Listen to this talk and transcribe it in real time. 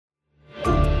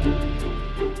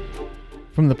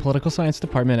From the Political Science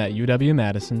Department at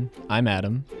UW-Madison, I'm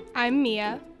Adam. I'm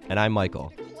Mia. And I'm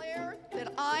Michael. Declare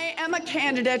that I am a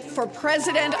candidate for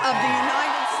President of the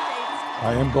United States.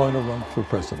 I am going to run for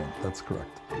president. That's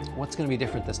correct. What's going to be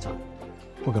different this time?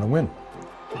 We're going to win.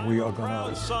 We are I'm the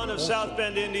proud son of South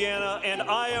Bend, Indiana, and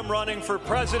I am running for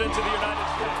President of the United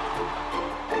States.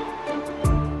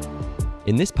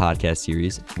 In this podcast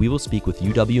series, we will speak with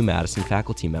UW-Madison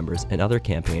faculty members and other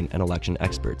campaign and election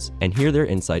experts and hear their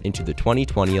insight into the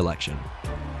 2020 election.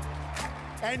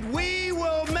 And we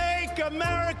will make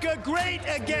America great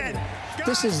again.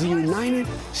 This is the United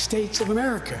States of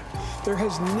America. There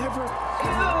has never...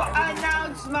 To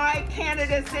announce my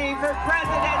candidacy for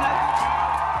president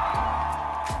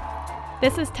of...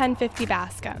 This is 1050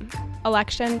 Bascom,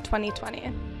 Election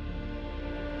 2020.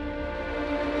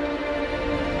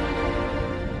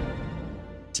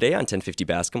 Today on 1050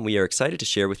 Bascom, we are excited to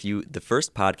share with you the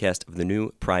first podcast of the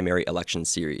new primary election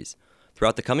series.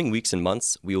 Throughout the coming weeks and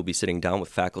months, we will be sitting down with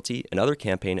faculty and other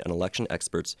campaign and election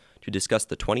experts to discuss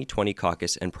the 2020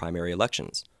 caucus and primary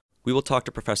elections. We will talk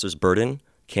to Professors Burden,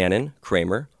 Cannon,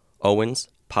 Kramer, Owens,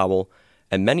 Powell,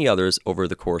 and many others over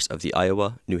the course of the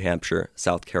Iowa, New Hampshire,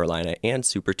 South Carolina, and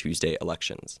Super Tuesday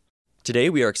elections.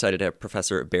 Today, we are excited to have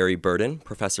Professor Barry Burden,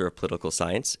 Professor of Political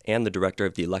Science, and the Director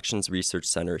of the Elections Research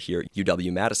Center here at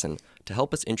UW-Madison, to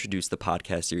help us introduce the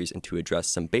podcast series and to address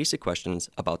some basic questions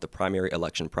about the primary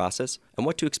election process and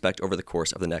what to expect over the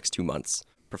course of the next 2 months.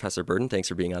 Professor Burden, thanks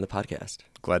for being on the podcast.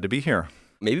 Glad to be here.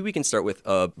 Maybe we can start with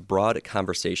a broad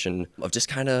conversation of just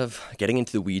kind of getting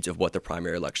into the weeds of what the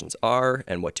primary elections are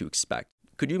and what to expect.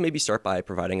 Could you maybe start by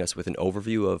providing us with an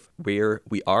overview of where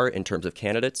we are in terms of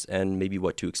candidates and maybe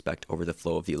what to expect over the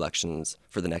flow of the elections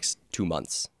for the next 2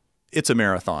 months? It's a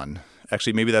marathon.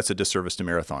 Actually, maybe that's a disservice to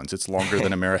marathons. It's longer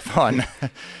than a marathon.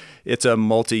 It's a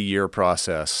multi-year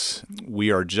process.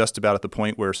 We are just about at the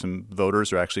point where some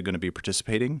voters are actually going to be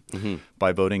participating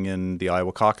by voting in the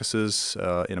Iowa caucuses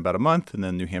in about a month and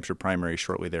then New Hampshire primary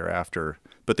shortly thereafter.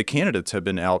 But the candidates have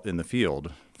been out in the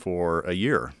field for a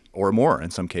year or more in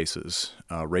some cases,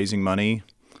 raising money,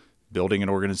 building an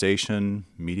organization,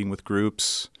 meeting with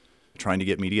groups, trying to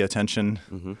get media attention,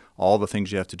 all the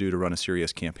things you have to do to run a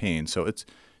serious campaign. So it's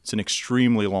an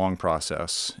extremely long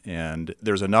process, and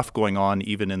there's enough going on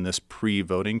even in this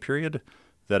pre-voting period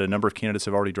that a number of candidates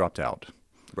have already dropped out.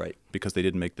 Right. Because they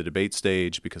didn't make the debate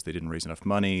stage, because they didn't raise enough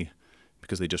money,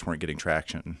 because they just weren't getting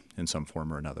traction in some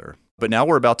form or another. But now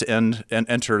we're about to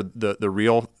enter the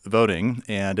real voting,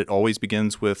 and it always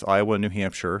begins with Iowa and New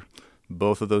Hampshire.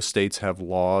 Both of those states have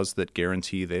laws that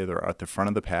guarantee they are at the front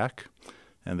of the pack,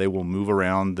 and they will move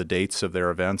around the dates of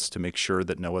their events to make sure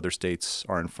that no other states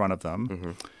are in front of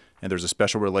them. And there's a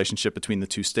special relationship between the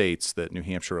two states that New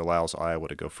Hampshire allows Iowa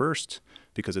to go first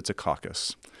because it's a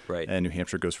caucus. Right. And New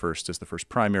Hampshire goes first as the first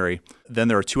primary. Then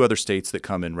there are two other states that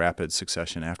come in rapid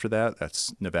succession after that.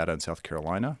 That's Nevada and South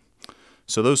Carolina.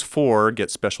 So those four get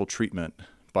special treatment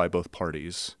by both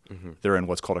parties. They're in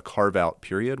what's called a carve-out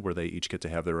period where they each get to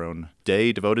have their own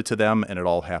day devoted to them, and it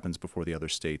all happens before the other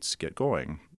states get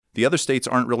going. The other states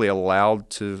aren't really allowed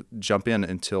to jump in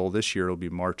until this year. It'll be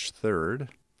March 3rd.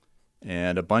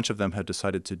 And a bunch of them have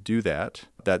decided to do that.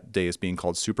 That day is being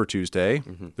called Super Tuesday.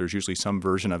 There's usually some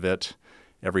version of it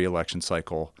every election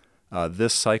cycle.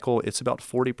 This cycle, it's about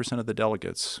 40% of the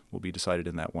delegates will be decided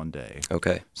in that one day.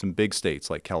 Okay. Some big states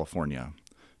like California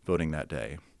voting that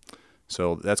day.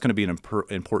 So that's going to be an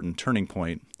important turning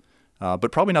point,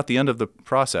 but probably not the end of the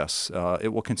process.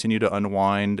 It will continue to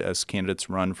unwind as candidates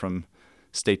run from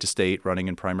state to state, running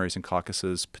in primaries and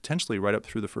caucuses, potentially right up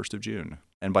through the 1st of June.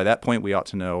 And by that point, we ought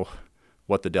to know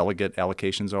what the delegate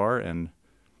allocations are and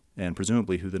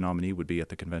presumably who the nominee would be at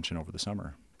the convention over the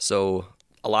summer. So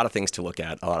a lot of things to look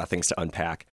at, a lot of things to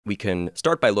unpack. We can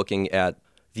start by looking at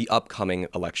the upcoming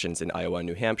elections in Iowa and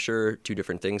New Hampshire, two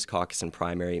different things, caucus and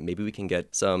primary. Maybe we can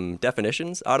get some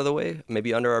definitions out of the way,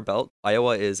 maybe under our belt.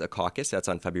 Iowa is a caucus. That's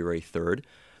on February 3rd.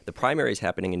 The primary is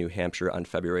happening in New Hampshire on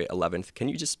February 11th. Can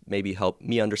you just maybe help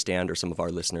me understand, or some of our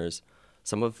listeners,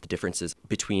 some of the differences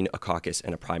between a caucus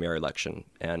and a primary election,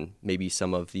 and maybe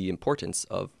some of the importance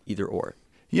of either or?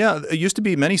 Yeah, it used to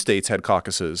be many states had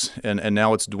caucuses, and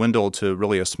now it's dwindled to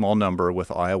really a small number,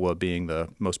 with Iowa being the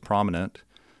most prominent.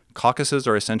 Caucuses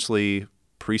are essentially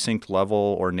precinct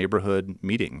level or neighborhood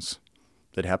meetings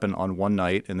that happen on one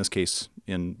night, in this case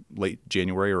in late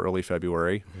January or early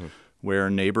February,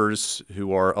 where neighbors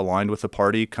who are aligned with the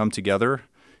party come together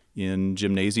in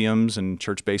gymnasiums and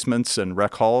church basements and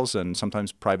rec halls and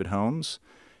sometimes private homes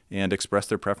and express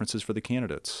their preferences for the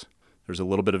candidates. There's a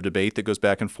little bit of debate that goes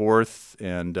back and forth,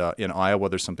 and in Iowa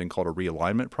there's something called a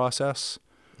realignment process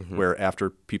where after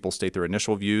people state their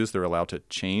initial views, they're allowed to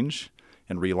change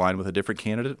and realign with a different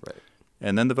candidate. Right.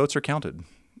 And then the votes are counted.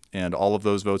 And all of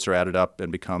those votes are added up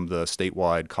and become the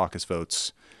statewide caucus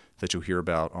votes that you'll hear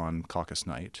about on caucus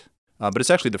night. But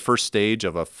it's actually the first stage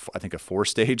of I think a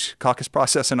 4-stage caucus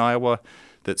process in Iowa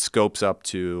that scopes up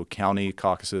to county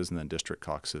caucuses and then district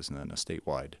caucuses and then a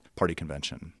statewide party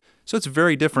convention. So it's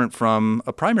very different from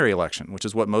a primary election, which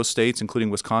is what most states, including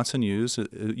Wisconsin,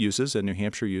 uses and New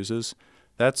Hampshire uses.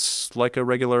 That's like a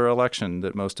regular election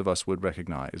that most of us would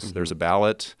recognize. Mm-hmm. There's a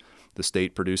ballot. The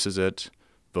state produces it.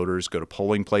 Voters go to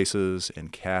polling places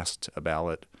and cast a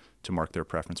ballot to mark their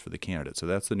preference for the candidate. So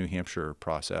that's the New Hampshire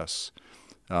process.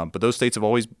 But those states have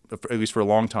always, at least for a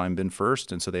long time, been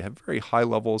first, and so they have very high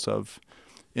levels of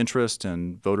interest,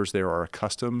 and voters there are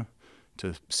accustomed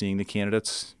to seeing the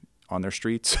candidates on their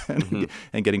streets and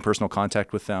getting personal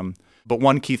contact with them. But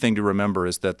one key thing to remember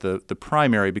is that the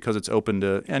primary, because it's open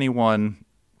to anyone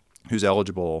who's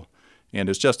eligible and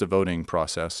is just a voting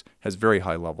process, has very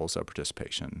high levels of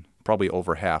participation. Probably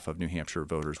over half of New Hampshire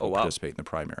voters will participate in the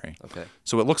primary. Okay.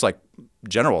 So it looks like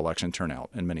general election turnout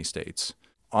in many states.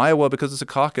 Iowa, because it's a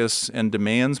caucus and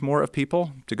demands more of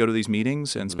people to go to these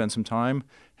meetings and spend some time,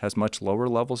 has much lower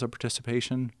levels of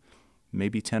participation.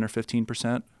 Maybe 10 or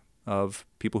 15% of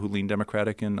people who lean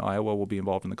Democratic in Iowa will be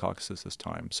involved in the caucuses this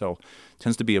time. So it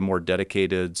tends to be a more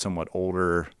dedicated, somewhat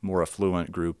older, more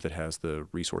affluent group that has the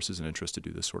resources and interest to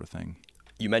do this sort of thing.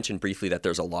 You mentioned briefly that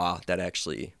there's a law that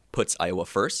actually puts Iowa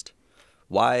first.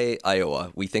 Why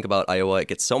Iowa? We think about Iowa, it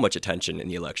gets so much attention in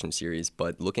the election series,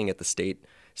 but looking at the state,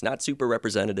 it's not super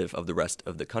representative of the rest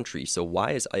of the country. So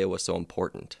why is Iowa so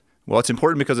important? Well, it's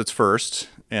important because it's first,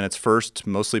 and it's first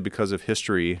mostly because of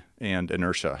history and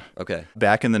inertia. Okay.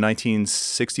 Back in the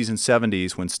 1960s and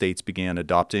 70s, when states began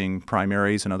adopting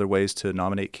primaries and other ways to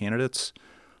nominate candidates,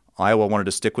 Iowa wanted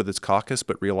to stick with its caucus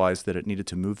but realized that it needed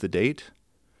to move the date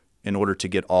in order to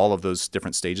get all of those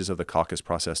different stages of the caucus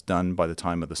process done by the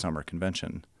time of the summer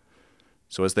convention.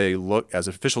 So as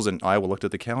officials in Iowa looked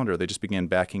at the calendar, they just began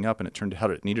backing up, and it turned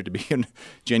out it needed to be in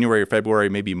January or February,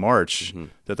 maybe March,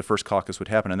 that the first caucus would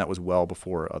happen, and that was well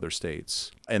before other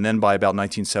states. And then by about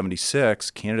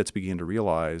 1976, candidates began to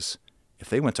realize if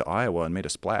they went to Iowa and made a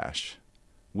splash,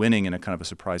 winning in a kind of a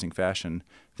surprising fashion,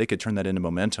 they could turn that into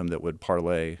momentum that would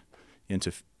parlay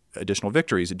into additional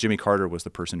victories. Jimmy Carter was the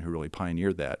person who really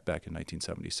pioneered that back in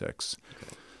 1976.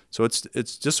 Okay. So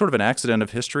it's just sort of an accident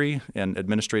of history and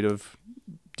administrative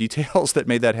details that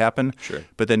made that happen. Sure.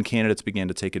 But then candidates began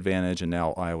to take advantage, and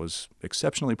now Iowa's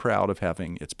exceptionally proud of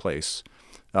having its place.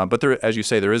 But there, as you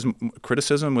say, there is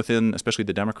criticism within, especially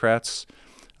the Democrats,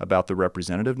 about the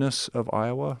representativeness of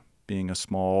Iowa being a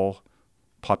small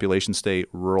population state,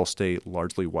 rural state,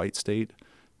 largely white state.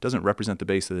 Doesn't represent the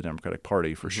base of the Democratic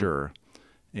Party for sure,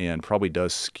 and probably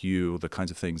does skew the kinds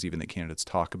of things even that candidates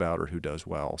talk about or who does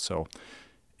well. So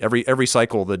every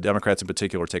cycle, the Democrats in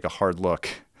particular take a hard look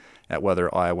at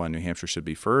whether Iowa and New Hampshire should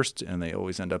be first, and they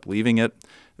always end up leaving it.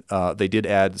 They did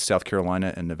add South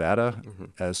Carolina and Nevada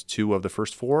as two of the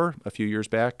first four a few years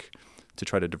back to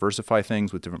try to diversify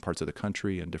things with different parts of the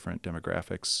country and different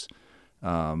demographics.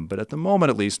 But at the moment,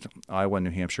 at least, Iowa and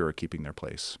New Hampshire are keeping their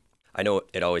place. I know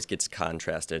it always gets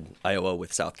contrasted, Iowa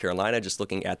with South Carolina, just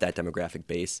looking at that demographic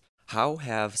base. How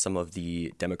have some of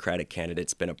the Democratic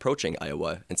candidates been approaching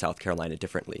Iowa and South Carolina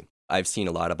differently? I've seen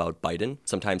a lot about Biden,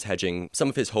 sometimes hedging some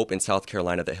of his hope in South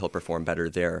Carolina that he'll perform better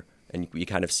there. And we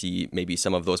kind of see maybe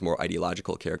some of those more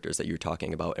ideological characters that you're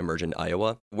talking about emerge in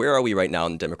Iowa. Where are we right now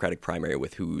in the Democratic primary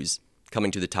with who's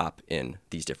coming to the top in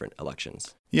these different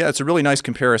elections? Yeah, it's a really nice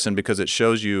comparison because it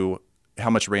shows you how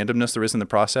much randomness there is in the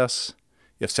process.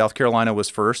 If South Carolina was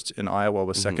first and Iowa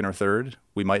was second or third,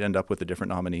 we might end up with a different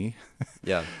nominee.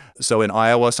 Yeah. So in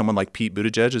Iowa, someone like Pete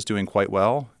Buttigieg is doing quite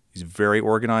well. He's very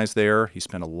organized there. He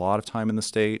spent a lot of time in the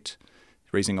state,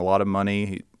 raising a lot of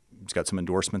money. He's got some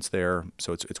endorsements there,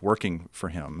 so it's working for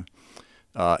him.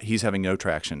 He's having no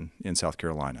traction in South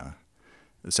Carolina.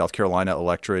 The South Carolina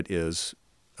electorate is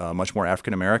much more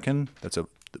African American.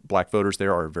 Black voters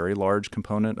there are a very large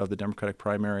component of the Democratic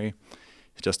primary.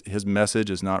 Just his message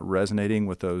is not resonating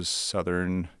with those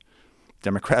Southern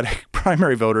Democratic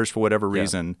primary voters for whatever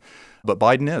reason. But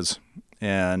Biden is.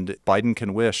 And Biden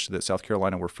can wish that South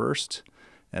Carolina were first,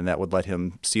 and that would let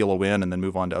him seal a win and then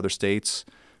move on to other states.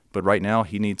 But right now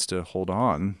he needs to hold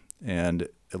on and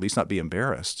at least not be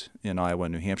embarrassed in Iowa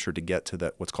and New Hampshire to get to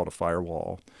that what's called a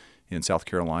firewall in South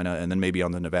Carolina, and then maybe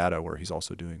on the Nevada where he's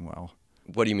also doing well.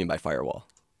 What do you mean by firewall?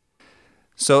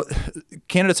 So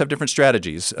candidates have different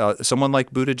strategies. Someone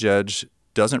like Buttigieg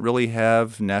doesn't really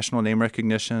have national name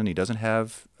recognition. He doesn't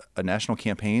have a national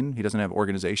campaign. He doesn't have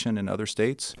organization in other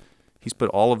states. He's put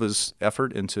all of his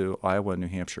effort into Iowa and New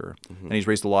Hampshire, and he's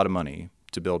raised a lot of money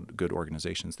to build good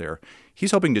organizations there.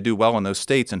 He's hoping to do well in those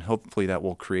states, and hopefully that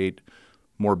will create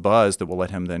more buzz that will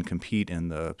let him then compete in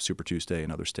the Super Tuesday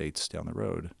and other states down the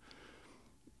road.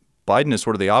 Biden is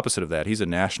sort of the opposite of that. He's a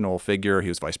national figure. He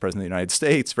was vice president of the United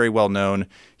States, very well known.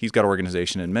 He's got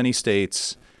organization in many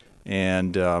states,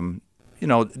 and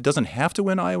doesn't have to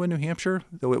win Iowa and New Hampshire,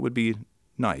 though it would be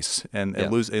nice, and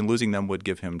losing them would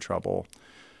give him trouble.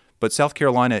 But South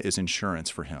Carolina is insurance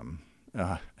for him.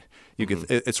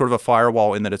 It's sort of a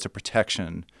firewall in that it's a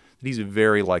protection that he's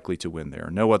very likely to win there.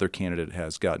 No other candidate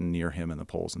has gotten near him in the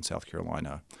polls in South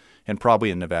Carolina, and probably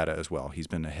in Nevada as well. He's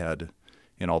been ahead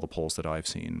in all the polls that I've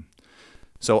seen.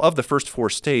 So of the first 4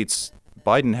 states,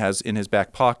 Biden has in his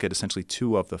back pocket essentially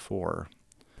 2 of the 4,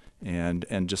 and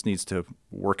just needs to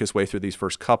work his way through these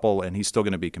first couple, and he's still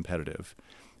going to be competitive.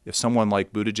 If someone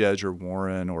like Buttigieg or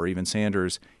Warren or even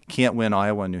Sanders can't win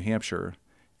Iowa and New Hampshire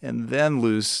and then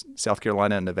lose South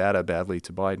Carolina and Nevada badly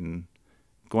to Biden,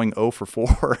 going 0 for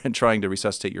 4 and trying to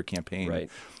resuscitate your campaign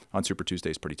on Super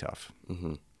Tuesday is pretty tough.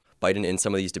 Mm-hmm. Biden in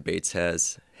some of these debates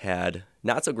has had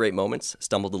not so great moments,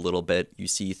 stumbled a little bit. You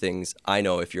see things, I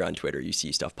know if you're on Twitter, you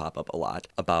see stuff pop up a lot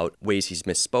about ways he's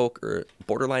misspoke or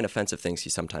borderline offensive things he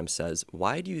sometimes says.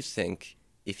 Why do you think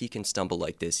if he can stumble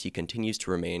like this, he continues to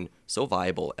remain so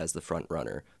viable as the front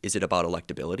runner? Is it about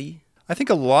electability? I think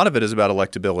a lot of it is about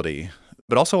electability,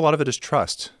 but also a lot of it is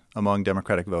trust among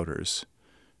Democratic voters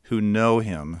who know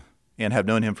him and have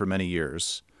known him for many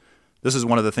years. This is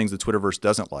one of the things the Twitterverse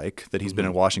doesn't like, that he's been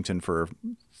in Washington for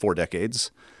 4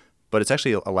 decades. But it's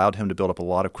actually allowed him to build up a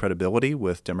lot of credibility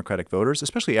with Democratic voters,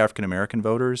 especially African-American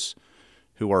voters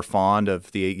who are fond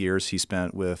of the 8 years he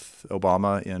spent with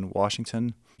Obama in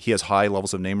Washington. He has high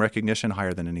levels of name recognition,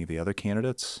 higher than any of the other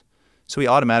candidates. So he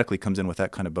automatically comes in with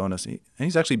that kind of bonus. And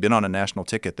he's actually been on a national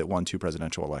ticket that won 2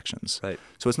 presidential elections. Right.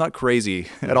 So it's not crazy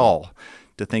at all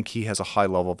to think he has a high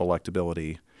level of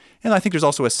electability. And I think there's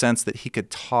also a sense that he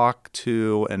could talk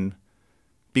to and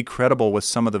be credible with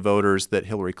some of the voters that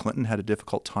Hillary Clinton had a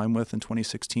difficult time with in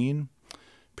 2016,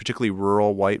 particularly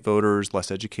rural white voters, less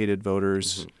educated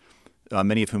voters,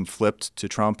 many of whom flipped to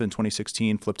Trump in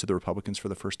 2016, flipped to the Republicans for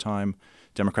the first time.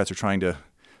 Democrats are trying to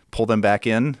pull them back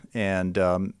in, and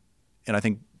I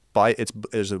think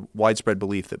there's a widespread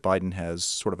belief that Biden has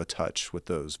sort of a touch with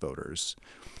those voters.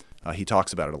 He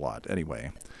talks about it a lot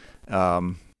anyway.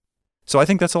 So I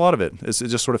think that's a lot of it. It's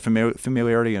just sort of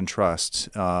familiarity and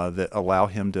trust that allow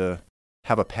him to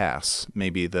have a pass,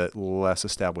 maybe that less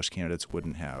established candidates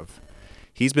wouldn't have.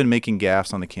 He's been making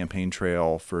gaffes on the campaign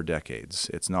trail for decades.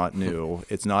 It's not new.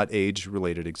 It's not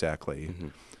age-related exactly.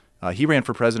 He ran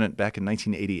for president back in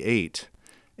 1988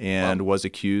 and was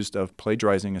accused of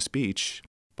plagiarizing a speech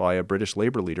by a British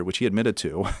labor leader, which he admitted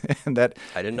to. And that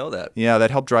I didn't know that. Yeah, that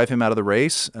helped drive him out of the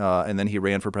race. And then he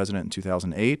ran for president in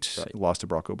 2008, lost to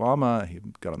Barack Obama. He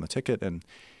got on the ticket, and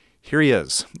here he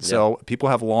is. So people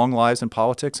have long lives in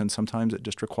politics, and sometimes it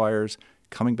just requires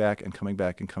coming back and coming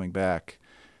back and coming back.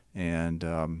 And,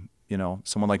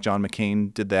 someone like John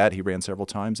McCain did that. He ran several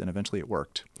times, and eventually it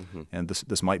worked. And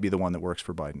this might be the one that works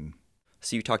for Biden.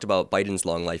 So you talked about Biden's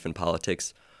long life in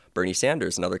politics. Bernie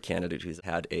Sanders, another candidate who's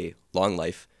had a long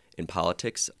life in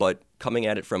politics, but coming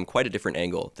at it from quite a different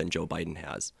angle than Joe Biden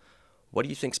has. What do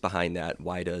you think's behind that?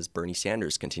 Why does Bernie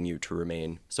Sanders continue to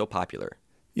remain so popular?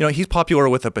 He's popular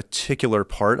with a particular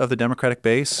part of the Democratic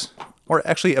base, or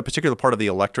actually a particular part of the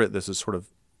electorate. This is sort of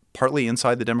partly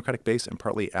inside the Democratic base and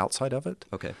partly outside of it.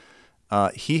 Okay.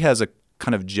 He has a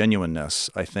kind of genuineness,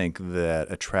 I think, that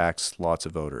attracts lots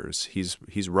of voters.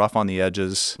 He's rough on the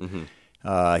edges.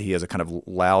 He has a kind of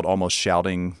loud, almost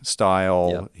shouting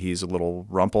style. He's a little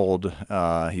rumpled.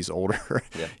 He's older.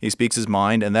 He speaks his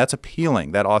mind, and that's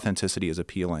appealing. That authenticity is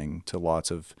appealing to lots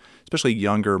of, especially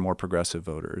younger, more progressive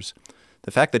voters.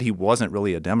 The fact that he wasn't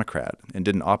really a Democrat and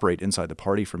didn't operate inside the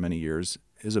party for many years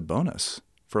is a bonus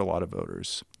for a lot of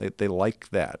voters. They like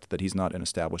that he's not an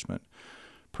establishment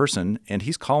person, and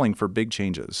he's calling for big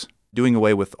changes, doing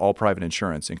away with all private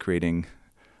insurance and creating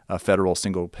a federal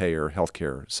single-payer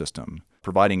healthcare system,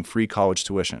 providing free college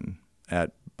tuition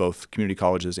at both community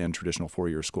colleges and traditional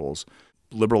four-year schools,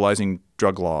 liberalizing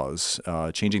drug laws,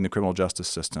 changing the criminal justice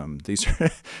system. These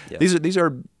are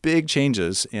big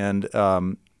changes, and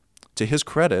to his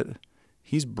credit,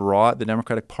 he's brought the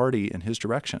Democratic Party in his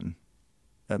direction,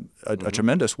 a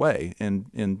tremendous way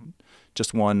in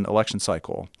just one election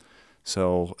cycle.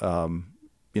 So,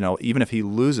 even if he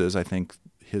loses, I think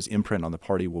his imprint on the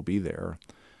party will be there.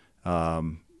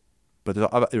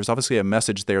 But there's obviously a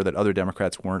message there that other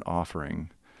Democrats weren't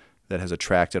offering that has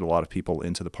attracted a lot of people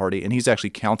into the party. And he's actually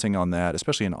counting on that,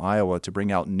 especially in Iowa, to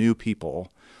bring out new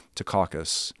people to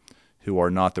caucus who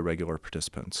are not the regular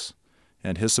participants.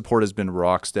 and his support has been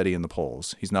rock steady in the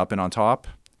polls. He's not been on top.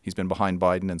 He's been behind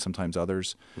Biden and sometimes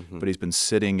others, but he's been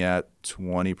sitting at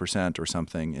 20% or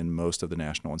something in most of the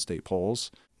national and state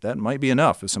polls. That might be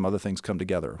enough if some other things come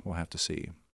together. We'll have to see.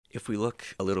 If we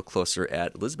look a little closer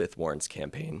at Elizabeth Warren's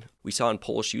campaign, we saw in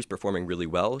polls she was performing really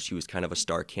well. She was kind of a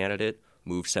star candidate,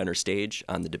 moved center stage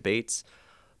on the debates,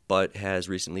 but has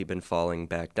recently been falling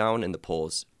back down in the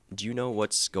polls. Do you know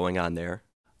what's going on there?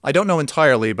 I don't know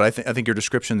entirely, but I think your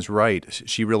description's right.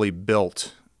 She really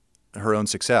built her own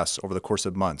success over the course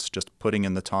of months, just putting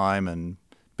in the time and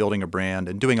building a brand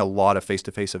and doing a lot of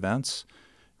face-to-face events,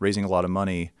 raising a lot of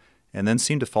money, and then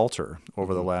seemed to falter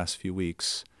over the last few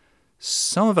weeks.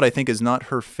 Some of it, I think, is not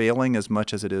her failing as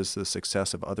much as it is the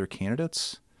success of other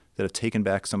candidates that have taken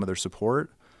back some of their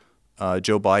support.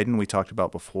 Joe Biden, we talked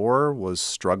about before, was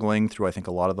struggling through, I think,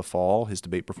 a lot of the fall. His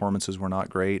debate performances were not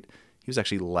great. He was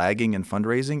actually lagging in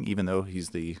fundraising, even though he's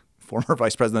the former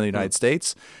vice president of the United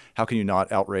States. How can you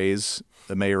not outraise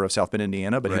the mayor of South Bend,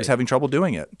 Indiana? But he was having trouble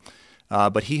doing it.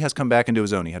 But he has come back into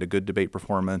his own. He had a good debate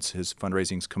performance. His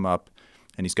fundraising's come up,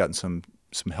 and he's gotten some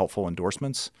helpful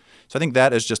endorsements. So I think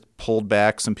that has just pulled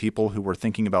back some people who were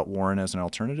thinking about Warren as an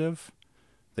alternative.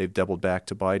 They've doubled back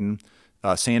to Biden.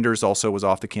 Sanders also was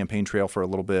off the campaign trail for a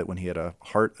little bit when he had a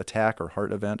heart attack or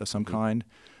heart event of some kind.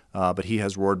 But he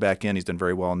has roared back in. He's done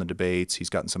very well in the debates. He's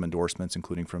gotten some endorsements,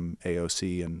 including from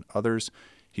AOC and others.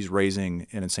 He's raising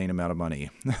an insane amount of money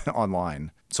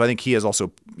online. So I think he has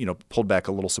also, pulled back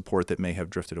a little support that may have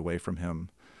drifted away from him.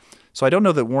 So I don't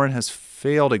know that Warren has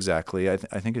failed exactly. I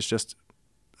think it's just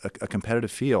a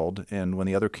competitive field, and when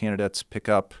the other candidates pick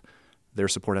up, their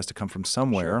support has to come from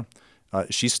somewhere. Sure.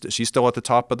 She's still at the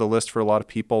top of the list for a lot of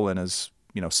people, and is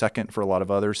second for a lot of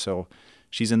others. So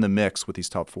she's in the mix with these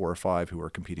top 4 or 5 who are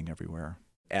competing everywhere.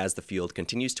 As the field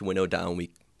continues to winnow down, we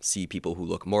see people who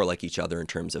look more like each other in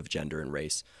terms of gender and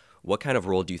race. What kind of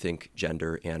role do you think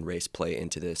gender and race play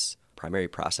into this primary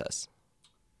process?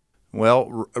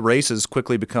 Well, race is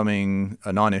quickly becoming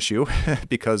a non-issue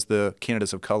because the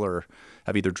candidates of color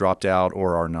have either dropped out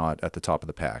or are not at the top of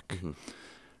the pack.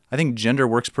 I think gender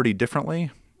works pretty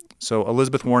differently. So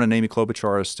Elizabeth Warren and Amy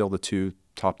Klobuchar are still the 2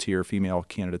 top-tier female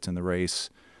candidates in the race.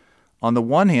 On the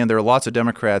one hand, there are lots of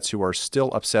Democrats who are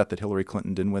still upset that Hillary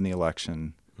Clinton didn't win the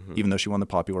election, even though she won the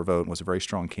popular vote and was a very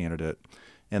strong candidate.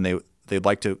 And they'd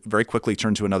like to very quickly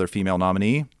turn to another female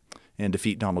nominee and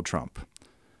defeat Donald Trump,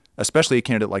 especially a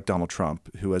candidate like Donald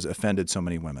Trump, who has offended so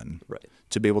many women. Right.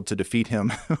 To be able to defeat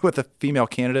him with a female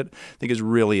candidate, I think is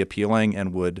really appealing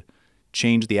and would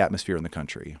change the atmosphere in the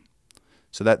country.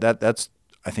 So that's,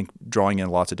 I think, drawing in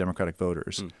lots of Democratic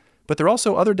voters. But there are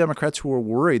also other Democrats who are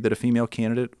worried that a female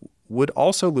candidate would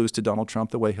also lose to Donald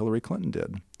Trump the way Hillary Clinton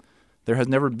did. There has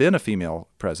never been a female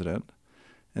president.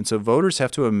 And so voters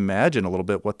have to imagine a little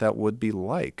bit what that would be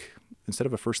like. Instead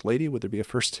of a first lady, would there be a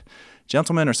first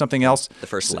gentleman or something else? The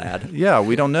first lad. Yeah,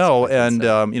 we don't know. And,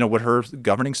 would her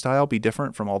governing style be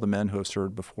different from all the men who have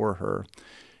served before her?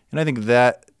 And I think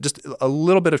that just a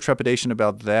little bit of trepidation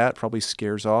about that probably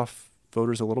scares off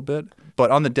voters a little bit.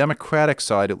 But on the Democratic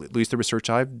side, at least the research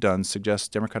I've done suggests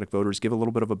Democratic voters give a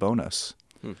little bit of a bonus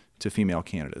to female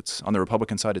candidates. On the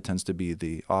Republican side, it tends to be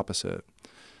the opposite.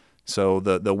 So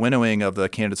the winnowing of the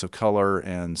candidates of color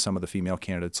and some of the female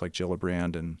candidates like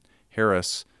Gillibrand and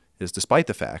Harris is despite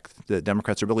the fact that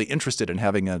Democrats are really interested in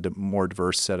having a more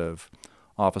diverse set of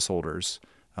office holders.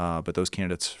 But those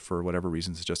candidates, for whatever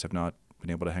reasons, just have not been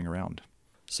able to hang around.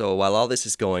 So while all this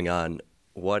is going on,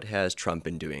 what has Trump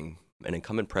been doing? An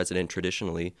incumbent president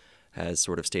traditionally has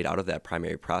sort of stayed out of that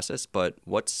primary process, but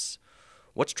what's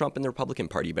Trump and the Republican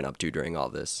Party been up to during all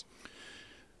this?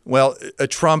 Well,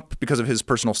 Trump, because of his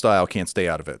personal style, can't stay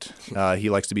out of it.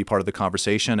 He likes to be part of the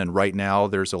conversation, and right now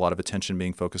there's a lot of attention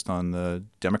being focused on the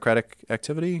Democratic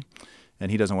activity,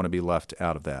 and he doesn't want to be left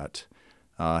out of that.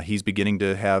 He's beginning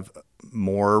to have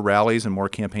more rallies and more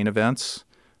campaign events.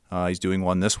 He's doing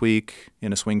one this week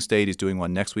in a swing state. He's doing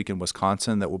one next week in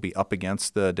Wisconsin that will be up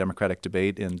against the Democratic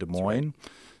debate in Des Moines.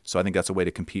 Right. So I think that's a way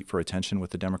to compete for attention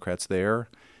with the Democrats there.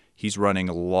 He's running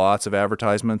lots of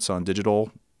advertisements on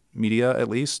digital media, at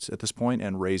least at this point,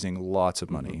 and raising lots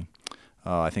of money.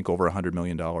 I think over $100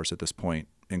 million at this point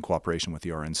in cooperation with the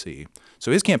RNC.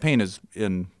 So his campaign is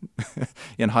in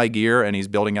high gear, and he's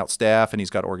building out staff, and he's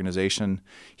got organization.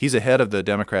 He's ahead of the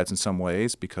Democrats in some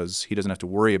ways because he doesn't have to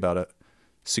worry about a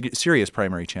serious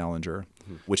primary challenger,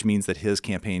 which means that his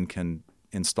campaign can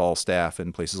install staff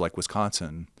in places like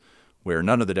Wisconsin, where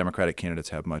none of the Democratic candidates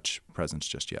have much presence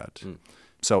just yet.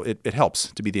 So it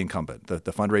helps to be the incumbent. The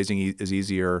fundraising is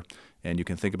easier, and you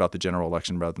can think about the general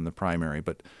election rather than the primary.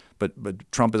 But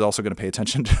Trump is also going to pay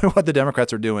attention to what the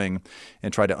Democrats are doing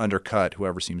and try to undercut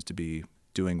whoever seems to be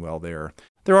doing well there.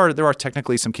 There are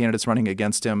technically some candidates running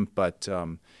against him, but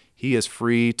he is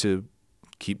free to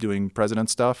keep doing president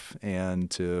stuff and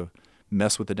to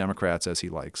mess with the Democrats as he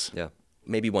likes. Yeah.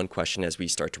 Maybe one question as we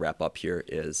start to wrap up here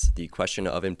is the question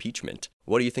of impeachment.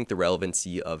 What do you think the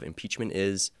relevancy of impeachment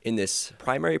is in this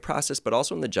primary process, but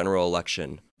also in the general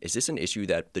election? Is this an issue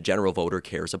that the general voter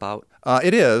cares about?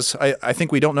 It is. I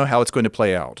think we don't know how it's going to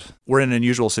play out. We're in an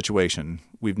unusual situation.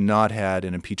 We've not had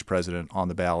an impeached president on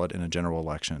the ballot in a general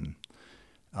election.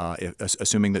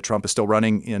 Assuming that Trump is still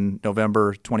running in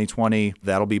November 2020,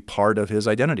 that'll be part of his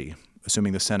identity,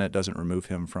 assuming the Senate doesn't remove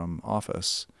him from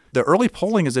office. The early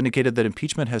polling has indicated that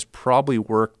impeachment has probably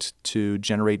worked to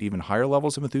generate even higher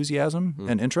levels of enthusiasm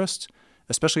and interest,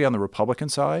 especially on the Republican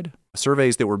side.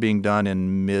 Surveys that were being done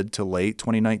in mid to late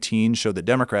 2019 showed that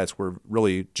Democrats were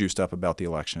really juiced up about the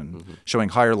election, showing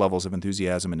higher levels of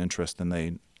enthusiasm and interest than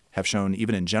they have shown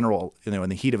even in general, in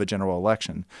the heat of a general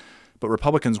election. But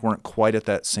Republicans weren't quite at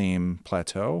that same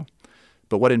plateau.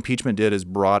 But what impeachment did is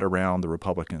brought around the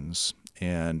Republicans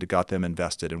and got them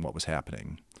invested in what was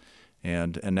happening.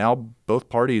 And now both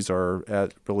parties are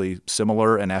at really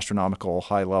similar and astronomical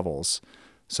high levels.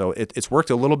 So it's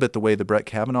worked a little bit the way the Brett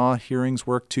Kavanaugh hearings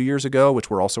worked 2 years ago, which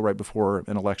were also right before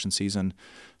an election season,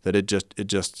 that it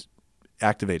just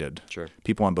activated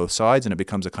people on both sides, and it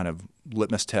becomes a kind of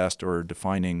litmus test or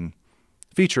defining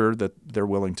feature that they're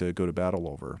willing to go to battle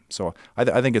over. So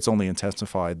I think it's only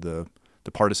intensified the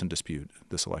partisan dispute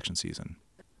this election season.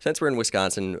 Since we're in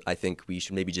Wisconsin, I think we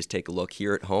should maybe just take a look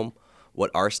here at home. What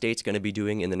our state's going to be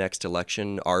doing in the next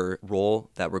election, our role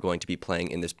that we're going to be playing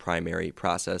in this primary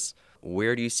process.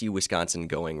 Where do you see Wisconsin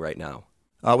going right now?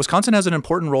 Wisconsin has an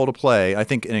important role to play, I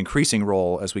think an increasing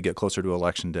role as we get closer to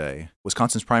Election Day.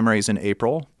 Wisconsin's primary is in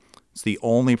April. It's the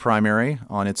only primary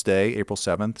on its day, April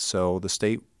 7th, so the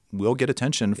state will get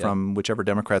attention from whichever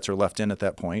Democrats are left in at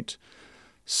that point.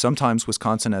 Sometimes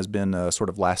Wisconsin has been a sort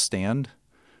of last stand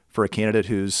for a candidate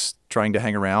who's trying to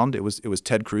hang around. It was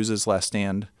Ted Cruz's last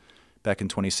stand back in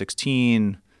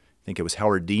 2016. I think it was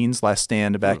Howard Dean's last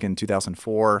stand back in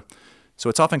 2004. So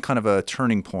it's often kind of a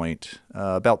turning point.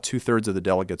 About 2/3 of the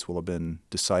delegates will have been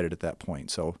decided at that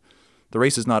point. So the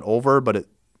race is not over, but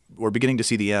we're beginning to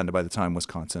see the end by the time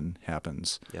Wisconsin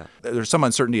happens. Yeah. There's some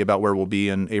uncertainty about where we'll be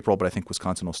in April, but I think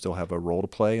Wisconsin will still have a role to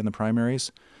play in the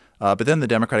primaries. But then the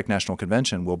Democratic National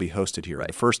Convention will be hosted here. Right.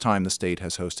 The first time the state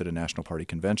has hosted a national party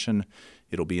convention.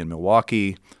 It'll be in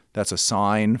Milwaukee. That's a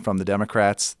sign from the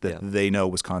Democrats that they know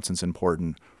Wisconsin's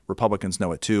important. Republicans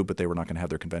know it too, but they were not going to have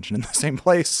their convention in the same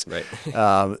place.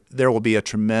 Right. There will be a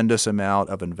tremendous amount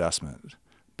of investment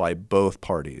by both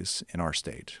parties in our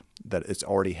state. That it's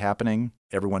already happening.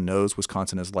 Everyone knows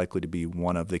Wisconsin is likely to be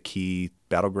one of the key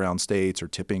battleground states or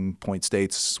tipping point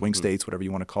states, swing states, whatever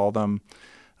you want to call them.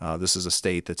 This is a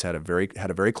state that's had a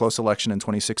very close election in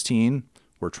 2016,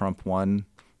 where Trump won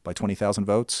by 20,000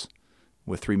 votes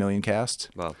with 3 million cast.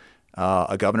 Wow.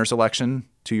 A governor's election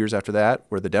 2 years after that,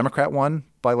 where the Democrat won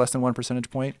by less than 1 percentage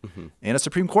point, and a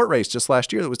Supreme Court race just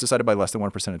last year that was decided by less than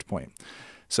 1 percentage point.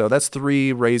 So that's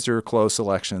 3 razor-close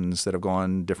elections that have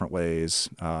gone different ways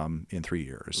in 3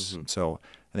 years. So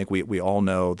I think we all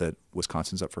know that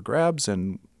Wisconsin's up for grabs,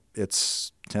 and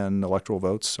its 10 electoral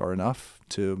votes are enough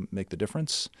to make the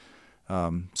difference.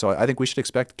 So I think we should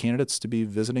expect candidates to be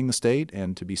visiting the state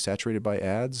and to be saturated by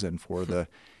ads, and for the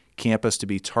campus to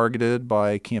be targeted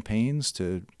by campaigns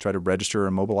to try to register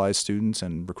and mobilize students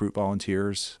and recruit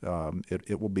volunteers.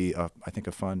 It will be, I think,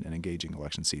 a fun and engaging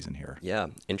election season here. Yeah,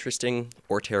 interesting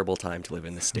or terrible time to live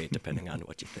in this state, depending on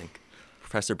what you think.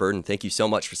 Professor Burden, thank you so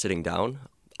much for sitting down.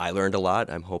 I learned a lot.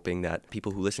 I'm hoping that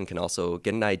people who listen can also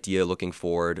get an idea looking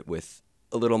forward with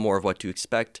a little more of what to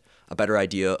expect, a better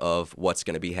idea of what's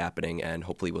going to be happening, and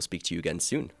hopefully we'll speak to you again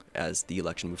soon as the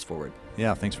election moves forward.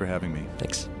 Yeah, thanks for having me.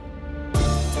 Thanks.